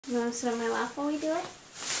You want to sit on my lap while we do it?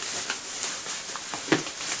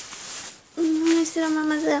 You want to sit on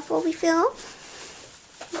Mama's lap while we film?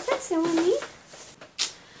 Okay, sit with me.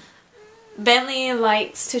 Bentley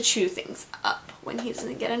likes to chew things up when he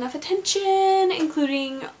doesn't get enough attention,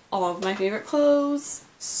 including all of my favorite clothes.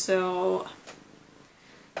 So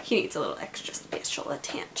he needs a little extra special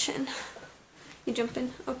attention. You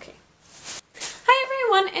jumping? Okay. Hi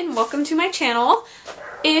everyone and welcome to my channel.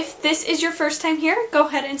 If this is your first time here, go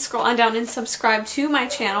ahead and scroll on down and subscribe to my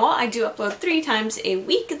channel. I do upload 3 times a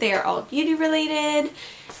week. They are all beauty related.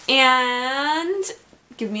 And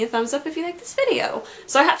give me a thumbs up if you like this video.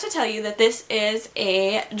 So I have to tell you that this is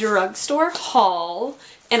a drugstore haul,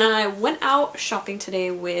 and I went out shopping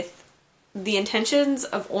today with the intentions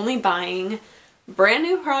of only buying brand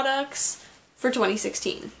new products for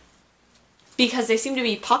 2016. Because they seem to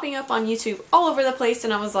be popping up on YouTube all over the place,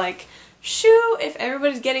 and I was like, shoot, if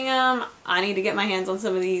everybody's getting them, I need to get my hands on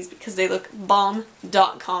some of these because they look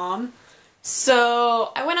bomb.com.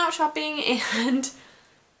 So I went out shopping and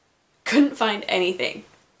couldn't find anything.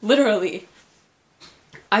 Literally.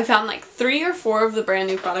 I found like 3 or 4 of the brand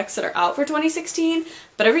new products that are out for 2016,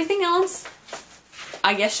 but everything else,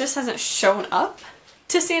 I guess, just hasn't shown up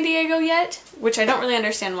to San Diego yet, which I don't really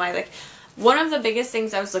understand why. Like, one of the biggest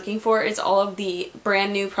things I was looking for is all of the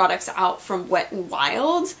brand new products out from Wet n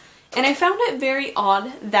Wild, and I found it very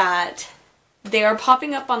odd that they are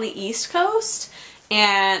popping up on the East Coast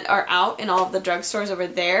and are out in all of the drugstores over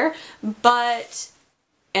there, but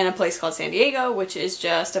in a place called San Diego, which is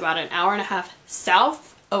just about an hour and a half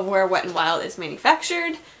south of where Wet n Wild is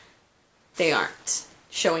manufactured, they aren't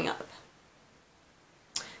showing up.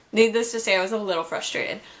 Needless to say, I was a little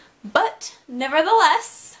frustrated. But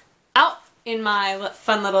nevertheless, out in my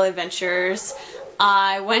fun little adventures,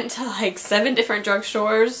 I went to like 7 different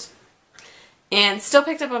drugstores and still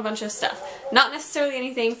picked up a bunch of stuff. Not necessarily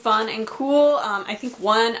anything fun and cool. I think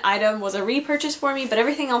one item was a repurchase for me, but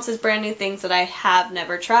everything else is brand new things that I have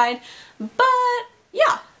never tried. But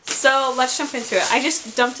yeah, so let's jump into it. I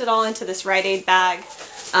just dumped it all into this Rite Aid bag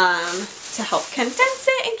to help condense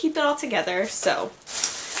it and keep it all together. So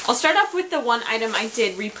I'll start off with the one item I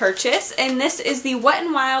did repurchase, and this is the Wet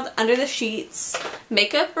n Wild Under the Sheets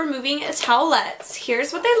Makeup Removing Towelettes.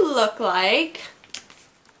 Here's what they look like.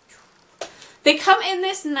 They come in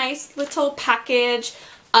this nice little package,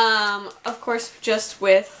 of course just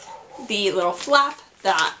with the little flap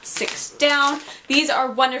that sticks down. These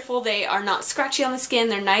are wonderful. They are not scratchy on the skin.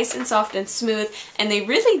 They're nice and soft and smooth, and they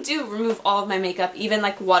really do remove all of my makeup, even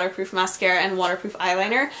like waterproof mascara and waterproof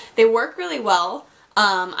eyeliner. They work really well.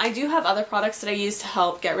 I do have other products that I use to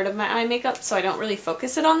help get rid of my eye makeup, so I don't really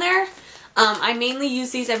focus it on there. I mainly use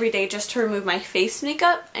these every day just to remove my face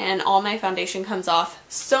makeup, and all my foundation comes off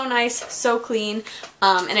so nice, so clean,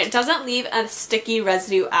 and it doesn't leave a sticky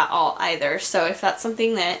residue at all either. So if that's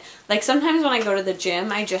something that, like, sometimes when I go to the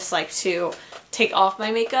gym, I just like to take off my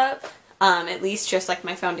makeup, at least just like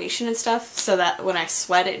my foundation and stuff, so that when I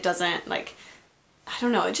sweat it doesn't, like, I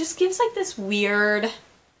don't know, it just gives like this weird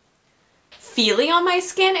feeling on my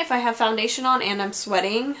skin if I have foundation on and I'm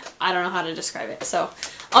sweating. I don't know how to describe it, so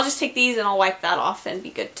I'll just take these and I'll wipe that off and be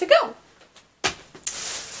good to go.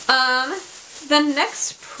 The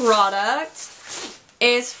next product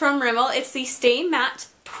is from Rimmel. It's the Stay Matte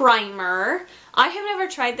Primer. I have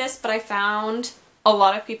never tried this, but I found a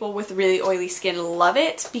lot of people with really oily skin love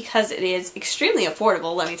it because it is extremely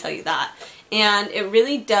affordable, let me tell you that. And it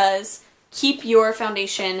really does keep your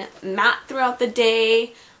foundation matte throughout the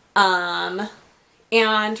day, and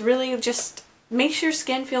really just makes your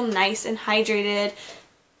skin feel nice and hydrated.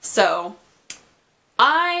 So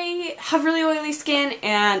I have really oily skin,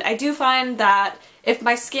 and I do find that if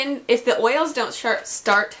the oils don't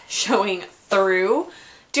start showing through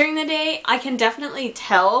during the day, I can definitely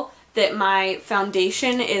tell that my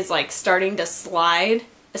foundation is like starting to slide,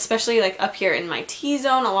 especially like up here in my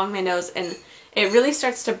T-zone along my nose, and it really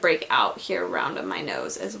starts to break out here around my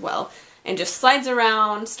nose as well, and just slides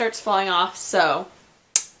around, starts falling off. So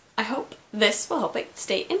I hope this will help it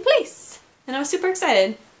stay in place, and I'm super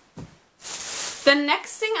excited. The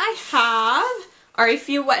next thing I have are a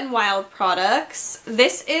few Wet n Wild products.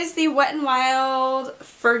 This is the Wet n Wild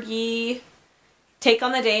Fergie Take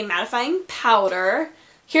on the Day Mattifying Powder.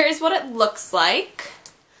 Here is what it looks like.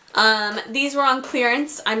 These were on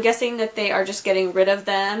clearance. I'm guessing that they are just getting rid of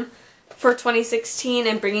them for 2016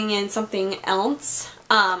 and bringing in something else.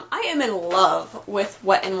 I am in love with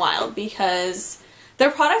Wet n Wild because their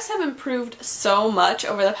products have improved so much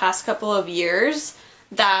over the past couple of years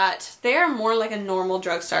that they are more like a normal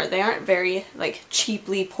drugstore. They aren't very like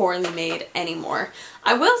cheaply, poorly made anymore.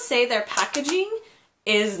 I will say their packaging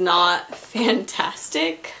is not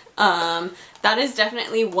fantastic. That is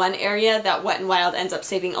definitely one area that Wet n Wild ends up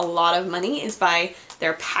saving a lot of money, is by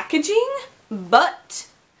their packaging, but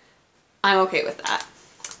I'm okay with that.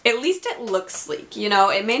 At least it looks sleek, you know.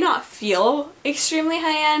 It may not feel extremely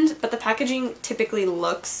high-end, but the packaging typically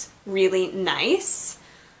looks really nice.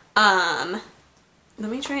 Let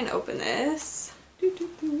me try and open this.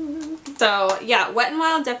 So yeah, Wet n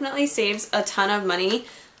Wild definitely saves a ton of money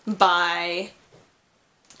by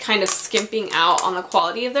kind of skimping out on the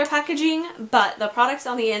quality of their packaging, but the products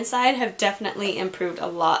on the inside have definitely improved a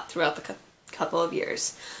lot throughout the couple of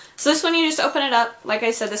years. So this one, you just open it up. Like I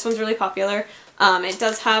said, this one's really popular. It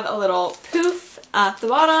does have a little poof at the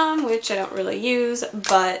bottom, which I don't really use,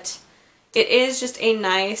 but it is just a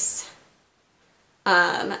nice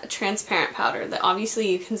transparent powder that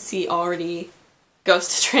obviously you can see already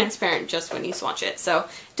goes to transparent just when you swatch it. So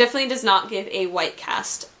definitely does not give a white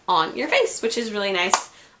cast on your face, which is really nice.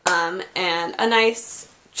 And a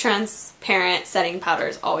nice transparent setting powder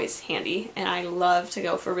is always handy, and I love to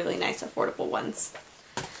go for really nice affordable ones.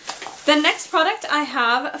 The next product I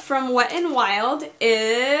have from Wet n Wild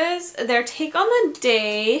is their Take on the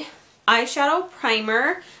Day eyeshadow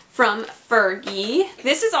primer from Fergie.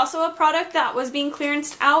 This is also a product that was being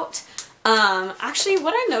clearanced out. Actually,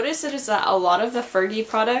 what I noticed is that a lot of the Fergie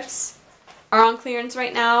products are on clearance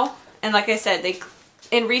right now, and like I said,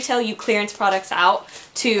 in retail you clearance products out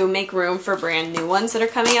to make room for brand new ones that are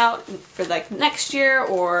coming out for like next year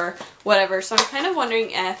or whatever. So I'm kind of wondering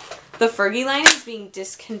if the Fergie line is being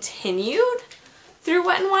discontinued through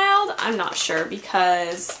Wet n Wild. I'm not sure,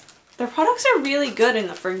 because their products are really good in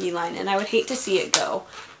the Fergie line, and I would hate to see it go.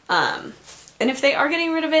 And if they are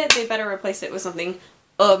getting rid of it, they better replace it with something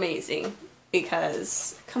amazing,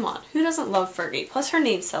 because come on, who doesn't love Fergie? Plus her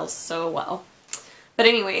name sells so well. But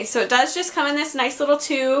anyway, so it does just come in this nice little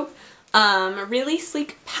tube. Really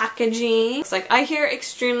sleek packaging. It's like, I hear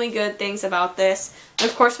extremely good things about this. And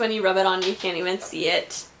of course, when you rub it on, you can't even see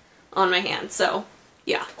it on my hand. So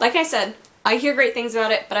yeah, like I said, I hear great things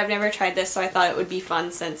about it, but I've never tried this, so I thought it would be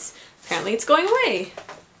fun since apparently it's going away.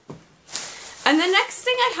 And the next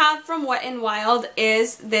thing I have from Wet n Wild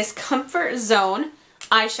is this Comfort Zone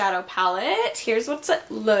eyeshadow palette. Here's what it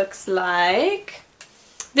looks like.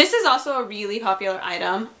 This is also a really popular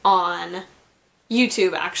item on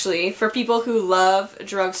YouTube, actually. For people who love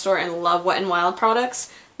drugstore and love Wet n Wild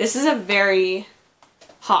products, this is a very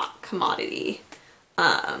hot commodity.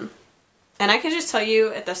 And I can just tell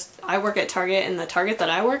you, I work at Target, and the Target that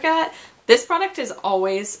I work at, this product is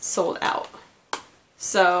always sold out.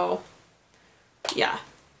 So yeah,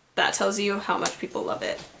 that tells you how much people love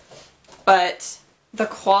it. But the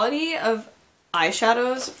quality of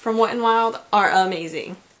eyeshadows from Wet n Wild are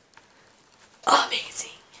amazing.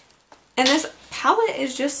 Amazing. And this palette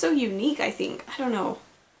is just so unique, I think. I don't know.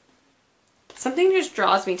 Something just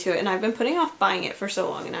draws me to it, and I've been putting off buying it for so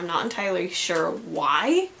long, and I'm not entirely sure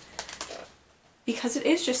why. Because it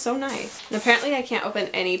is just so nice. And apparently I can't open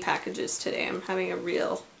any packages today. I'm having a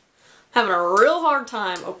real hard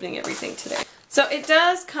time opening everything today. So it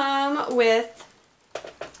does come with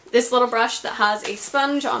this little brush that has a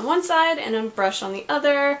sponge on one side and a brush on the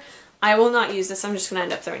other. I will not use this. I'm just going to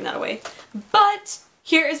end up throwing that away. But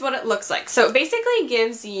here is what it looks like. So it basically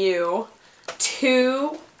gives you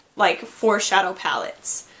two like foreshadow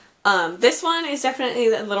palettes. This one is definitely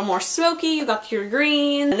a little more smoky. You got your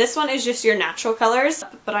green. And this one is just your natural colors.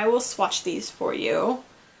 But I will swatch these for you,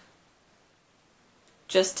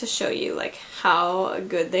 just to show you like how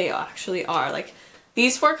good they actually are. Like,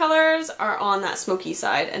 these four colors are on that smoky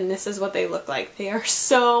side, and this is what they look like. They are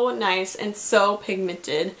so nice and so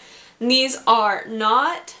pigmented. And these are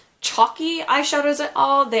not chalky eyeshadows at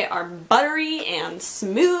all. They are buttery and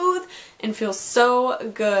smooth and feel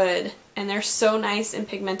so good. And they're so nice and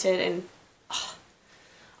pigmented, and oh,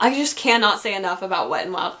 I just cannot say enough about Wet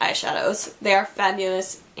n Wild eyeshadows. They are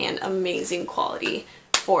fabulous and amazing quality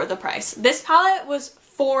for the price. This palette was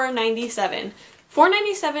 $4.97.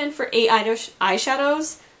 $4.97 for 8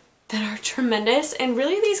 eyeshadows that are tremendous, and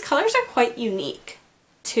really these colors are quite unique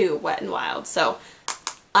to Wet n Wild, so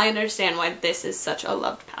I understand why this is such a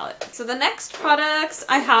loved palette. So the next products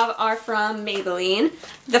I have are from Maybelline.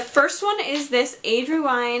 The first one is this Age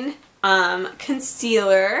Rewind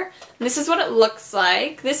concealer. And this is what it looks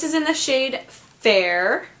like. This is in the shade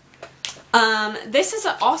Fair. This is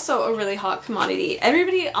also a really hot commodity.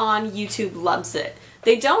 Everybody on YouTube loves it.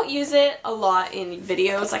 They don't use it a lot in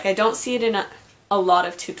videos. Like, I don't see it in a lot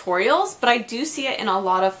of tutorials, but I do see it in a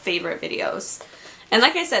lot of favorite videos. And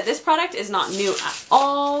like I said, this product is not new at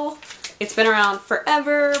all. It's been around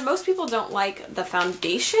forever. Most people don't like the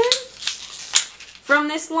foundation from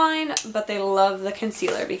this line, but they love the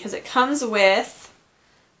concealer because it comes with,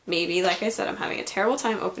 maybe, like I said, I'm having a terrible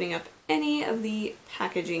time opening up any of the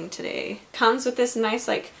packaging today. Comes with this nice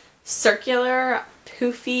like circular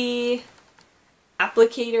poofy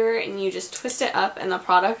applicator, and you just twist it up and the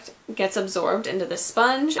product gets absorbed into the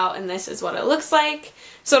sponge. And this is what it looks like.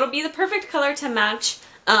 So it'll be the perfect color to match.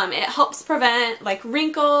 It helps prevent like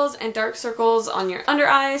wrinkles and dark circles on your under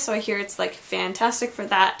eyes, so I hear it's like fantastic for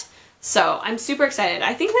that. So I'm super excited.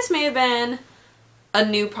 I think this may have been a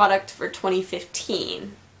new product for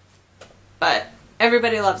 2015, but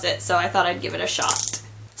everybody loves it, so I thought I'd give it a shot.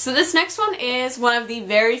 So this next one is one of the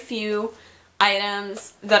very few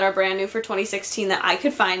items that are brand new for 2016 that I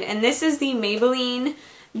could find, and this is the Maybelline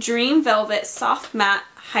Dream Velvet Soft Matte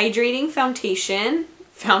Hydrating Foundation.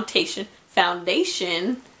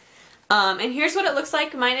 And here's what it looks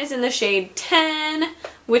like. Mine is in the shade 10,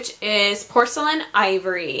 which is Porcelain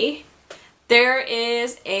Ivory. There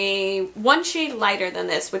is a one shade lighter than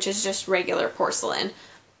this, which is just regular porcelain,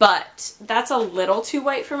 but that's a little too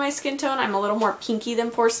white for my skin tone. I'm a little more pinky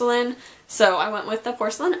than porcelain, so I went with the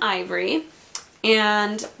Porcelain Ivory,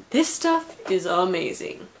 and this stuff is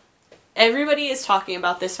amazing. Everybody is talking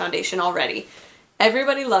about this foundation already.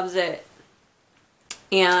 Everybody loves it,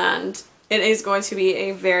 and it is going to be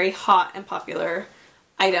a very hot and popular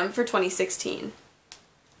item for 2016.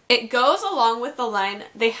 It goes along with the line.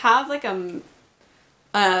 They have like a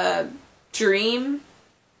Dream,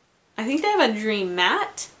 I think they have a Dream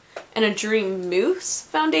Matte and a Dream Mousse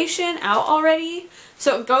foundation out already.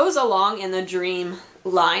 So it goes along in the Dream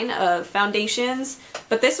line of foundations,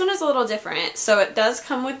 but this one is a little different. So it does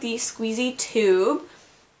come with the squeezy tube,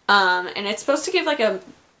 and it's supposed to give like a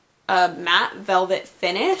matte velvet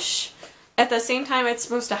finish. At the same time, it's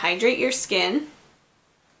supposed to hydrate your skin.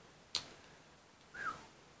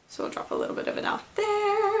 So we'll drop a little bit of it out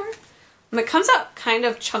there. It comes out kind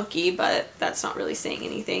of chunky, but that's not really saying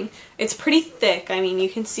anything. It's pretty thick. I mean, you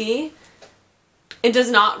can see it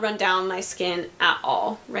does not run down my skin at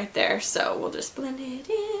all right there. So we'll just blend it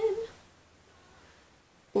in.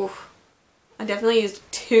 Oof. I definitely used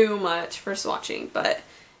too much for swatching, but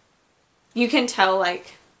you can tell,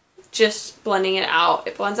 like, just blending it out.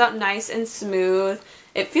 It blends out nice and smooth.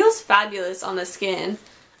 It feels fabulous on the skin.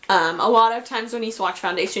 A lot of times when you swatch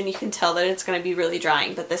foundation, you can tell that it's going to be really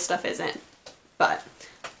drying, but this stuff isn't. But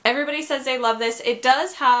everybody says they love this. It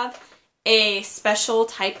does have a special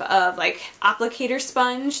type of like applicator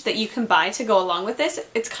sponge that you can buy to go along with this.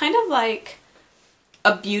 It's kind of like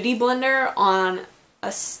a beauty blender on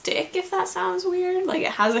a stick, if that sounds weird. Like,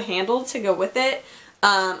 it has a handle to go with it.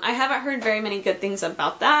 I haven't heard very many good things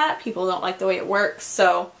about that. People don't like the way it works,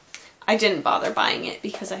 so I didn't bother buying it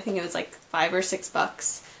because I think it was like $5 or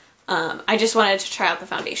 $6. I just wanted to try out the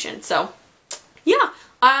foundation. So yeah,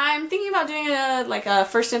 I'm thinking about doing a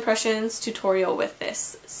first impressions tutorial with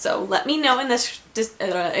this. So let me know in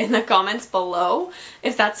the comments below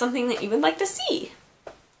if that's something that you would like to see.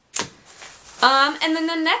 And then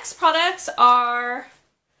the next products are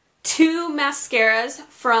two mascaras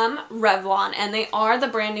from Revlon, and they are the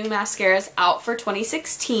brand new mascaras out for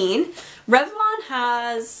 2016. Revlon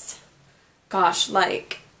has, Revlon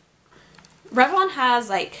has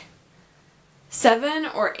like 7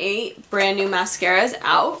 or 8 brand new mascaras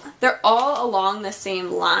out. They're all along the same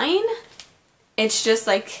line. It's just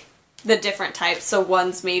like the different types. So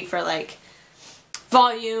one's made for like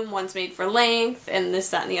volume, one's made for length, and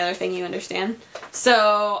this, that, and the other thing, you understand.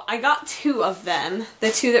 So I got 2 of them,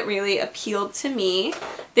 the 2 that really appealed to me.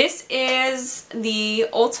 This is the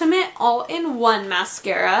Ultimate All-in-One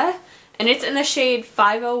Mascara, and it's in the shade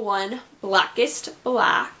 501 Blackest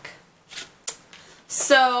Black.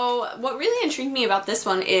 So what really intrigued me about this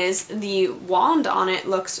one is the wand on it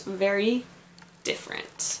looks very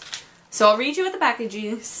different. So I'll read you what the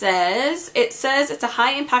packaging says. It says it's a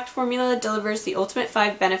high-impact formula that delivers the ultimate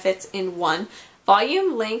 5 benefits in one.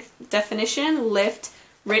 Volume, length, definition, lift,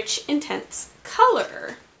 rich, intense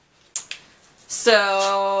color.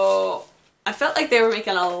 So I felt like they were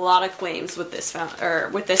making a lot of claims with this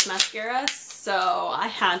mascara, so I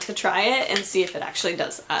had to try it and see if it actually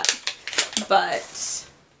does that. But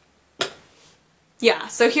yeah,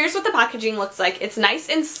 so here's what the packaging looks like. It's nice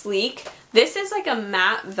and sleek. This is like a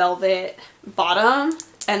matte velvet bottom,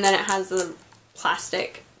 and then it has the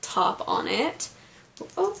plastic top on it.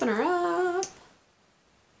 We'll open her up.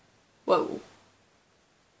 Whoa.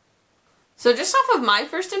 So just off of my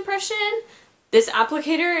first impression, this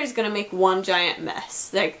applicator is going to make one giant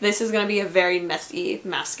mess. Like, this is going to be a very messy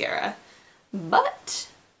mascara. But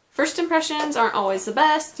first impressions aren't always the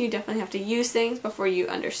best. You definitely have to use things before you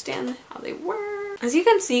understand how they work. As you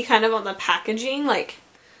can see kind of on the packaging, like,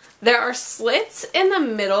 There are slits in the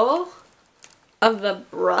middle of the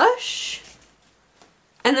brush,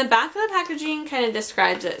 and the back of the packaging kind of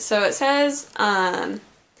describes it. So it says the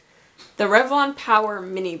Revlon Power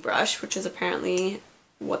Mini Brush, which is apparently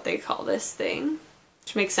what they call this thing,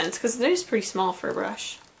 which makes sense because it is pretty small for a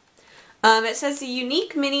brush. It says the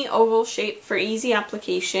unique mini oval shape for easy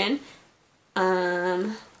application.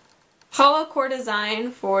 Hollow core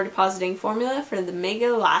design for depositing formula for the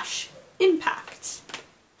Mega Lash Impact.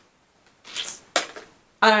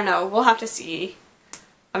 I don't know, we'll have to see.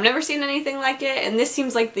 I've never seen anything like it, and this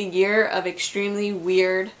seems like the year of extremely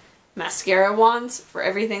weird mascara wands for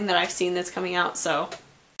everything that I've seen that's coming out, so.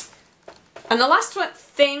 And the last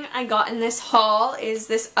thing I got in this haul is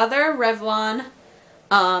this other Revlon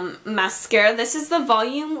mascara. This is the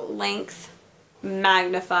Volume Length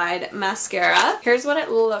Magnified Mascara. Here's what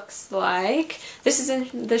it looks like. This is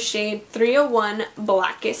in the shade 301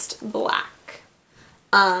 Blackest Black.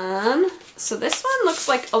 So this one looks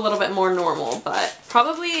like a little bit more normal, but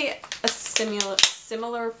probably a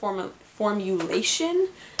similar formulation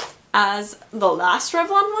as the last Revlon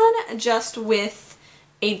one, just with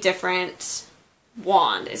a different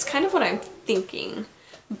wand is kind of what I'm thinking.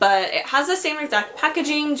 But it has the same exact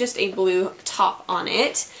packaging, just a blue top on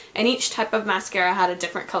it, and each type of mascara had a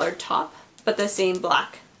different colored top, but the same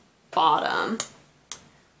black bottom.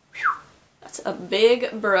 Whew. That's a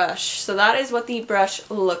big brush. So that is what the brush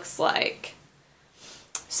looks like.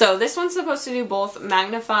 So this one's supposed to do both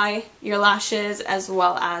magnify your lashes as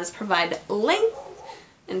well as provide length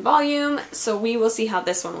and volume, so we will see how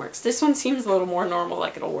this one works. This one seems a little more normal,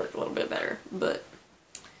 like it'll work a little bit better, but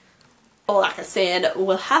like I said,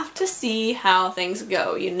 we'll have to see how things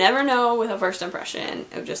go. You never know with a first impression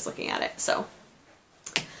of just looking at it. So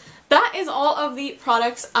that is all of the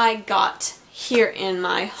products I got here in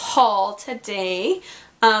my haul today.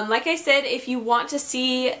 Like I said, if you want to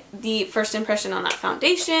see the first impression on that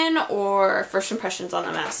foundation, or first impressions on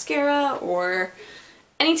the mascara, or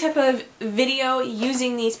any type of video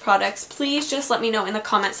using these products, please just let me know in the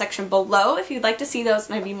comment section below if you'd like to see those,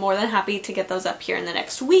 and I'd be more than happy to get those up here in the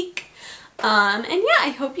next week. And yeah, I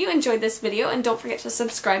hope you enjoyed this video, and don't forget to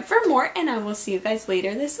subscribe for more, and I will see you guys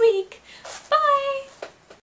later this week. Bye!